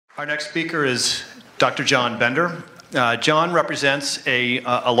Our next speaker is Dr. John Bender. John represents a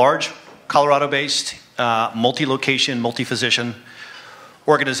large Colorado-based, multi-location, multi-physician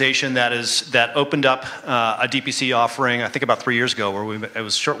organization that opened up a DPC offering, I think about 3 years ago, it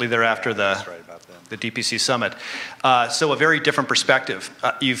was shortly thereafter the DPC Summit. So a very different perspective.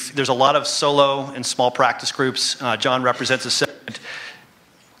 There's a lot of solo and small practice groups. John represents a segment.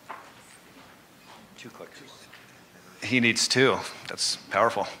 2 clicks. He needs 2. That's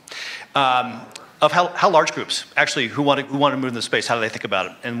powerful. Of how large groups, actually, who want to move in the space, how do they think about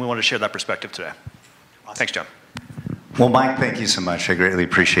it? And we want to share that perspective today. Thanks, John. Well, Mike, thank you so much. I greatly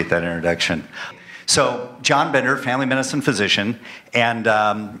appreciate that introduction. So, John Bender, family medicine physician, and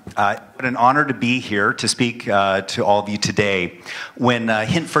what an honor to be here to speak to all of you today. When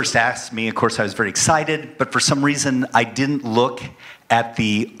Hint first asked me, of course, I was very excited, but for some reason, I didn't look at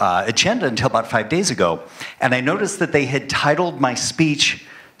the agenda until about 5 days ago. And I noticed that they had titled my speech,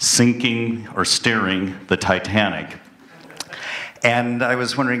 Sinking or Steering the Titanic. And I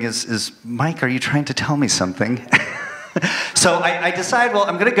was wondering, is Mike, are you trying to tell me something? So I decided, well,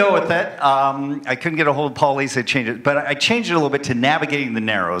 I'm going to go with it. I couldn't get a hold of Paul Lee, so I changed it. But I changed it a little bit to Navigating the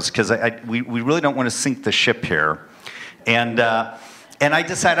Narrows, because we really don't want to sink the ship here. And I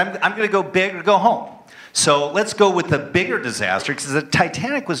decided I'm going to go big or go home. So let's go with the bigger disaster, because the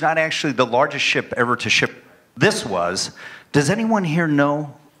Titanic was not actually the largest ship ever to ship. This was. Does anyone here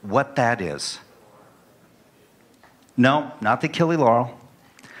know what that is? No, not the Achille Laurel.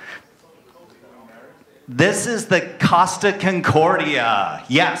 This is the Costa Concordia.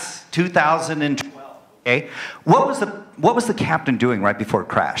 Yes, 2012. Okay. What was the captain doing right before it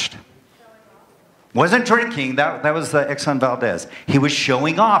crashed? Wasn't drinking. That was the Exxon Valdez. He was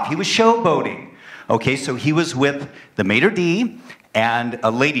showing off. He was showboating. Okay, so he was with the maitre d' and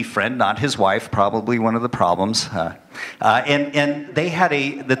a lady friend, not his wife, probably one of the problems. And they had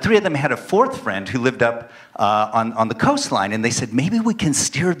the 3 of them had a 4th friend who lived up on the coastline, and they said, maybe we can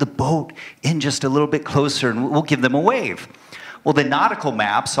steer the boat in just a little bit closer and we'll give them a wave. Well, the nautical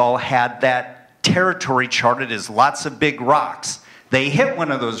maps all had that territory charted as lots of big rocks. They hit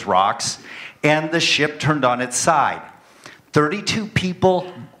one of those rocks, and the ship turned on its side. 32 people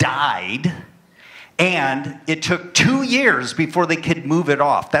died. And it took 2 years before they could move it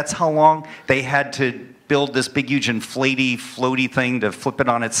off. That's how long they had to build this big, huge, floaty thing to flip it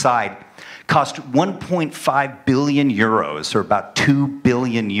on its side. Cost 1.5 billion euros, or about 2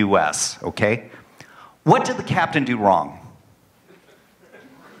 billion US, okay? What did the captain do wrong?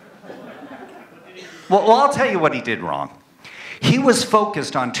 Well, I'll tell you what he did wrong. He was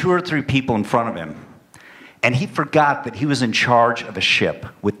focused on 2 or 3 people in front of him. And he forgot that he was in charge of a ship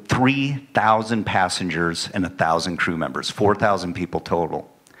with 3,000 passengers and 1,000 crew members, 4,000 people total.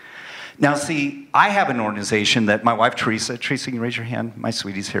 Now, see, I have an organization that my wife, Teresa, can you raise your hand? My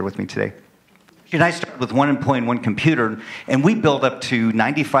sweetie's here with me today. She and I started with 1 employee and 1 computer, and we built up to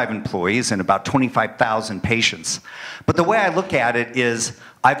 95 employees and about 25,000 patients. But the way I look at it is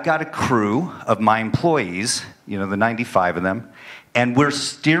I've got a crew of my employees, you know, the 95 of them, and we're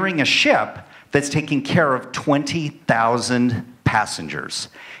steering a ship that's taking care of 20,000 passengers.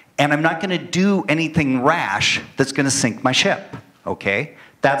 And I'm not going to do anything rash that's going to sink my ship, okay?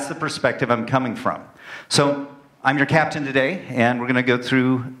 That's the perspective I'm coming from. So I'm your captain today, and we're going to go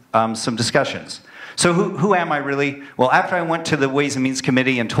through some discussions. So who am I really? Well, after I went to the Ways and Means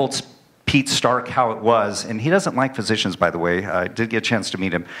Committee and told Pete Stark how it was, and he doesn't like physicians, by the way. I did get a chance to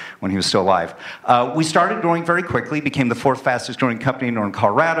meet him when he was still alive. We started growing very quickly, became the 4th fastest growing company in Northern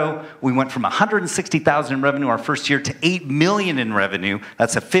Colorado. We went from 160,000 in revenue our first year to 8 million in revenue.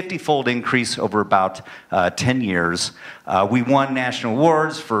 That's a 50-fold increase over about 10 years. We won national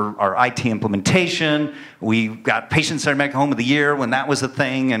awards for our IT implementation. We got Patient Centered Medical Home of the Year when that was a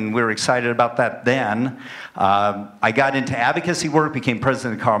thing, and we were excited about that then. I got into advocacy work, became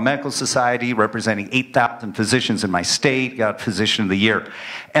president of the Colorado Medical Society, representing 8,000 physicians in my state, got Physician of the Year.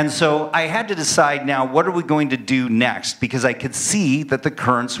 And so I had to decide now, what are we going to do next? Because I could see that the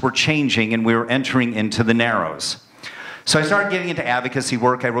currents were changing and we were entering into the narrows. So I started getting into advocacy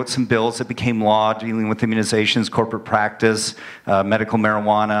work. I wrote some bills that became law, dealing with immunizations, corporate practice, medical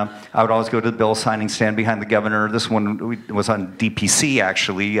marijuana. I would always go to the bill signing, stand behind the governor. This one was on DPC,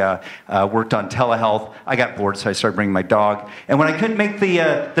 actually. Worked on telehealth. I got bored, so I started bringing my dog. And when I couldn't make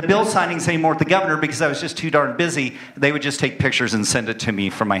the bill signings anymore with the governor because I was just too darn busy, they would just take pictures and send it to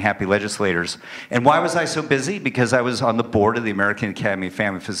me from my happy legislators. And why was I so busy? Because I was on the board of the American Academy of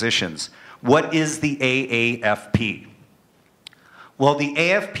Family Physicians. What is the AAFP? Well, the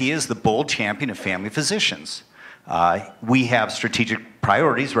AFP is the bold champion of family physicians. We have strategic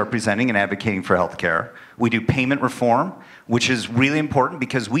priorities representing and advocating for health care. We do payment reform. which is really important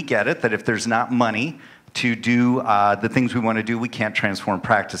because we get it that if there's not money to do the things we want to do, we can't transform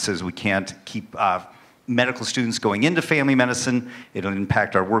practices, we can't keep medical students going into family medicine, it'll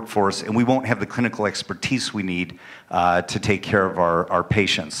impact our workforce, and we won't have the clinical expertise we need to take care of our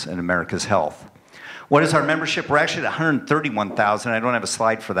patients and America's health. What is our membership? We're actually at 131,000. I don't have a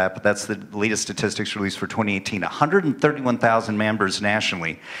slide for that, but that's the latest statistics released for 2018. 131,000 members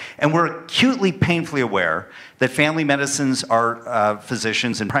nationally. And we're acutely, painfully aware that family medicines, our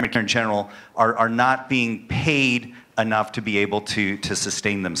physicians and primary care in general, are not being paid enough to be able to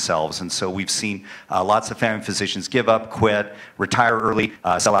sustain themselves. And so we've seen lots of family physicians give up, quit, retire early,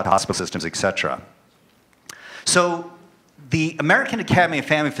 sell out to hospital systems, et cetera. So the American Academy of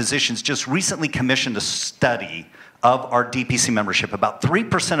Family Physicians just recently commissioned a study of our DPC membership. About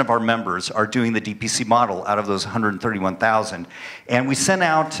 3% of our members are doing the DPC model out of those 131,000. And we sent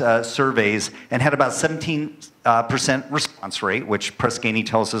out surveys and had about 17% response rate, which Press Ganey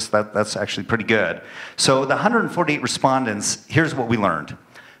tells us that that's actually pretty good. So the 148 respondents, here's what we learned.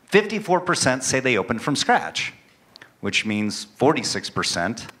 54% say they opened from scratch, which means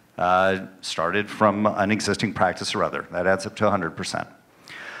 46% started from an existing practice or other. That adds up to 100%.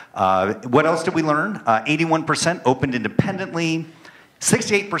 What else did we learn? 81% opened independently.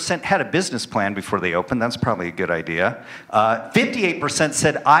 68% had a business plan before they opened. That's probably a good idea. 58%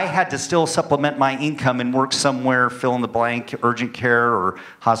 said, I had to still supplement my income and work somewhere, fill in the blank, urgent care or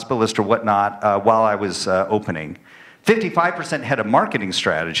hospitalist or whatnot, while I was opening. 55% had a marketing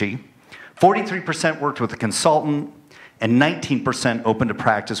strategy. 43% worked with a consultant. And 19% opened a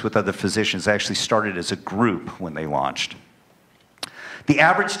practice with other physicians. They actually started as a group when they launched. The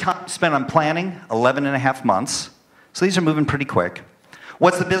average time spent on planning, 11 and a half months. So these are moving pretty quick.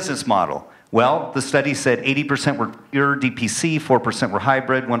 What's the business model? Well, the study said 80% were pure DPC, 4% were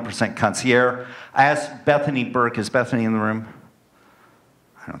hybrid, 1% concierge. I asked Bethany Burke, is Bethany in the room?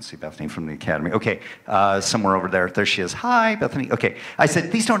 I don't see Bethany from the academy. Okay, somewhere over there. There she is. Hi, Bethany. Okay. I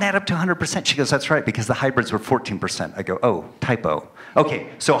said, these don't add up to 100%. She goes, that's right, because the hybrids were 14%. I go, oh, typo.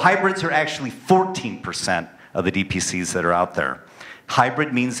 Okay, so hybrids are actually 14% of the DPCs that are out there.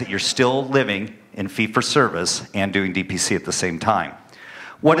 Hybrid means that you're still living in fee-for-service and doing DPC at the same time.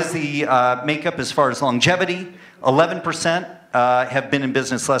 What is the makeup as far as longevity? 11% have been in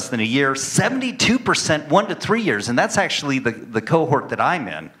business less than a year, 72% 1 to 3 years, and that's actually the cohort that I'm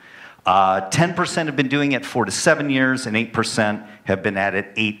in. 10% have been doing it 4 to 7 years, and 8% have been at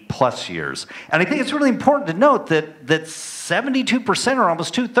it 8+ years. And I think it's really important to note that 72%, or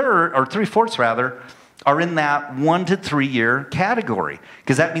almost 2/3, or 3/4 rather, are in that 1 to 3 year category.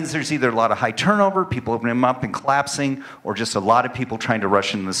 Because that means there's either a lot of high turnover, people opening them up and collapsing, or just a lot of people trying to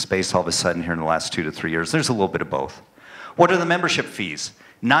rush into the space all of a sudden here in the last 2 to 3 years. There's a little bit of both. What are the membership fees?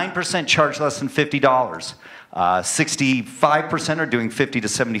 9% charge less than $50. 65% are doing $50 to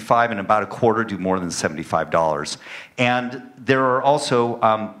 $75, and about a quarter do more than $75. And there are also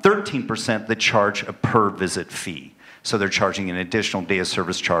 13% that charge a per visit fee. So they're charging an additional day of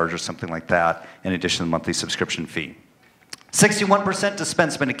service charge or something like that, in addition to the monthly subscription fee. 61%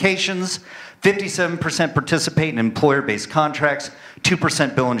 dispense medications, 57% participate in employer-based contracts,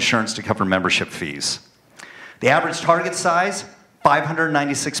 2% bill insurance to cover membership fees. The average target size,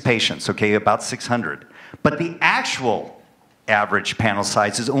 596 patients, okay, about 600. But the actual average panel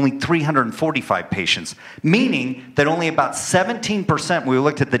size is only 345 patients, meaning that only about 17%, when we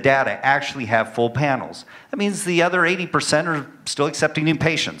looked at the data, actually have full panels. That means the other 80% are still accepting new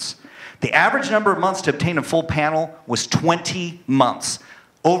patients. The average number of months to obtain a full panel was 20 months,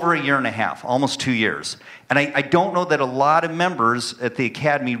 over a year and a half, almost 2 years. And I don't know that a lot of members at the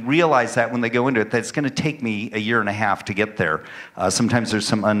Academy realize that when they go into it, that it's going to take me a year and a half to get there. Sometimes there's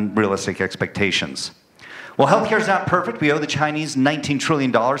some unrealistic expectations. Well, healthcare is not perfect. We owe the Chinese $19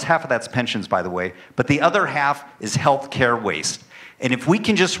 trillion. Half of that's pensions, by the way. But the other half is healthcare waste. And if we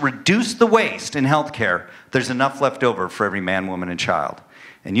can just reduce the waste in healthcare, there's enough left over for every man, woman, and child.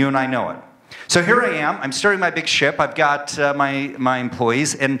 And you and I know it. So here I am. I'm starting my big ship. I've got my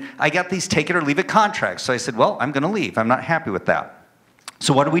employees, and I got these take it or leave it contracts. So I said, well, I'm going to leave. I'm not happy with that.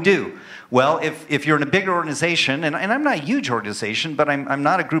 So what do? Well, if you're in a bigger organization, and I'm not a huge organization, but I'm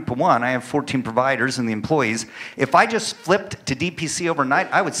not a group of one. I have 14 providers and the employees. If I just flipped to DPC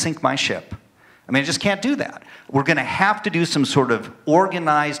overnight, I would sink my ship. I mean, I just can't do that. We're going to have to do some sort of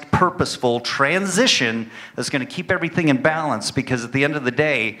organized, purposeful transition that's going to keep everything in balance, because at the end of the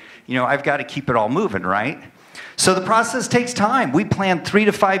day, you know, I've got to keep it all moving, right? So the process takes time. We planned 3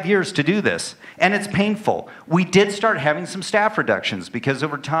 to 5 years to do this, and it's painful. We did start having some staff reductions because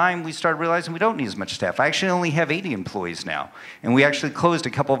over time we started realizing we don't need as much staff. I actually only have 80 employees now, and we actually closed a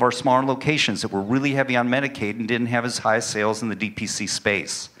couple of our smaller locations that were really heavy on Medicaid and didn't have as high sales in the DPC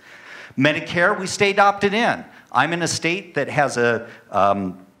space. Medicare, we stayed opted in. I'm in a state that has a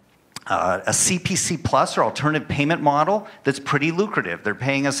CPC plus or alternative payment model that's pretty lucrative. They're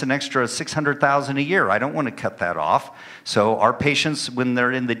paying us an extra $600,000 a year. I don't want to cut that off. So our patients, when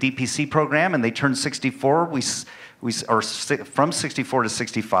they're in the DPC program and they turn 64, or from 64 to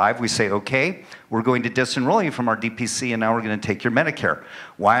 65, we say, okay, we're going to disenroll you from our DPC and now we're going to take your Medicare.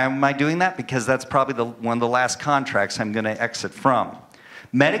 Why am I doing that? Because that's probably one of the last contracts I'm going to exit from.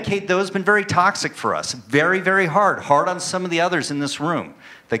 Medicaid, though, has been very toxic for us. Very, very hard. Hard on some of the others in this room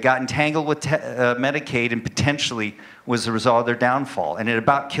that got entangled with Medicaid and potentially was the result of their downfall. And it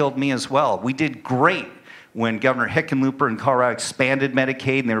about killed me as well. We did great when Governor Hickenlooper in Colorado expanded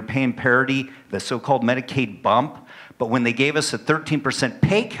Medicaid and they were paying parity, the so-called Medicaid bump. But when they gave us a 13%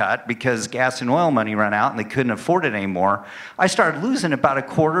 pay cut because gas and oil money ran out and they couldn't afford it anymore, I started losing about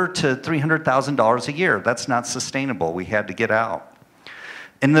 $250,000 to $300,000 a year. That's not sustainable. We had to get out.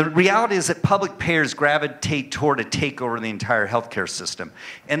 And the reality is that public payers gravitate toward a takeover of the entire healthcare system.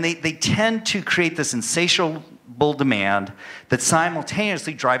 And they tend to create this insatiable demand that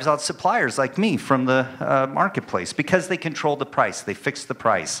simultaneously drives out suppliers like me from the marketplace because they control the price, they fix the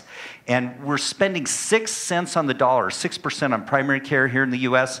price. And we're spending 6 cents on the dollar, 6% on primary care here in the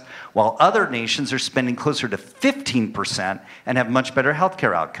US, while other nations are spending closer to 15% and have much better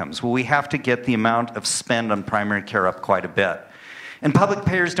healthcare outcomes. Well, we have to get the amount of spend on primary care up quite a bit. And public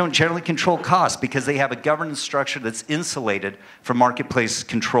payers don't generally control costs because they have a governance structure that's insulated from marketplace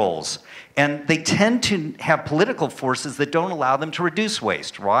controls. And they tend to have political forces that don't allow them to reduce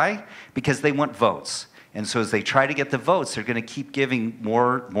waste. Why? Because they want votes. And so as they try to get the votes, they're going to keep giving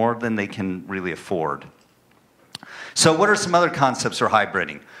more than they can really afford. So what are some other concepts for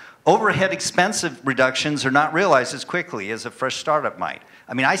hybriding? Overhead expense reductions are not realized as quickly as a fresh startup might.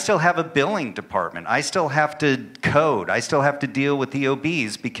 I mean, I still have a billing department. I still have to code. I still have to deal with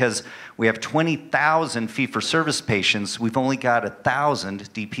EOBs because we have 20,000 fee-for-service patients. We've only got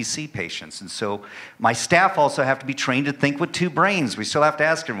 1,000 DPC patients. And so my staff also have to be trained to think with two brains. We still have to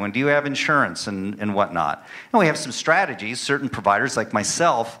ask everyone, do you have insurance and whatnot? And we have some strategies. Certain providers like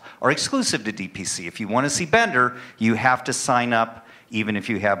myself are exclusive to DPC. If you want to see Bender, you have to sign up even if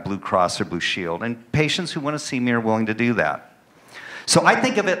you have Blue Cross or Blue Shield. And patients who want to see me are willing to do that. So I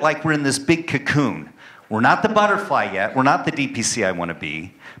think of it like we're in this big cocoon. We're not the butterfly yet. We're not the DPC I want to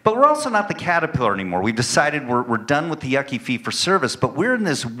be. But we're also not the caterpillar anymore. We've decided we're done with the yucky fee-for-service, but we're in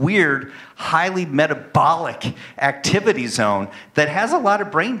this weird, highly metabolic activity zone that has a lot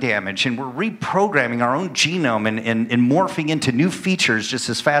of brain damage, and we're reprogramming our own genome and morphing into new features just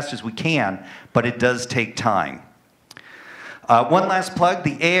as fast as we can, but it does take time. One last plug,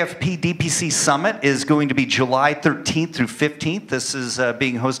 the AFP DPC Summit is going to be July 13th through 15th. This is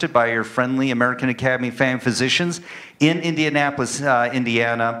being hosted by your friendly American Academy of Family Physicians in Indianapolis,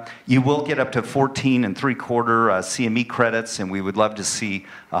 Indiana. You will get up to 14 3/4 CME credits, and we would love to see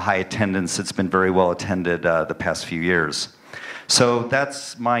a high attendance. It's been very well attended the past few years. So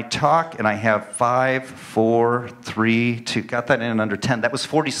that's my talk, and I have 5, 4, 3, 2, got that in under 10. That was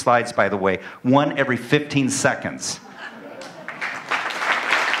 40 slides, by the way, one every 15 seconds.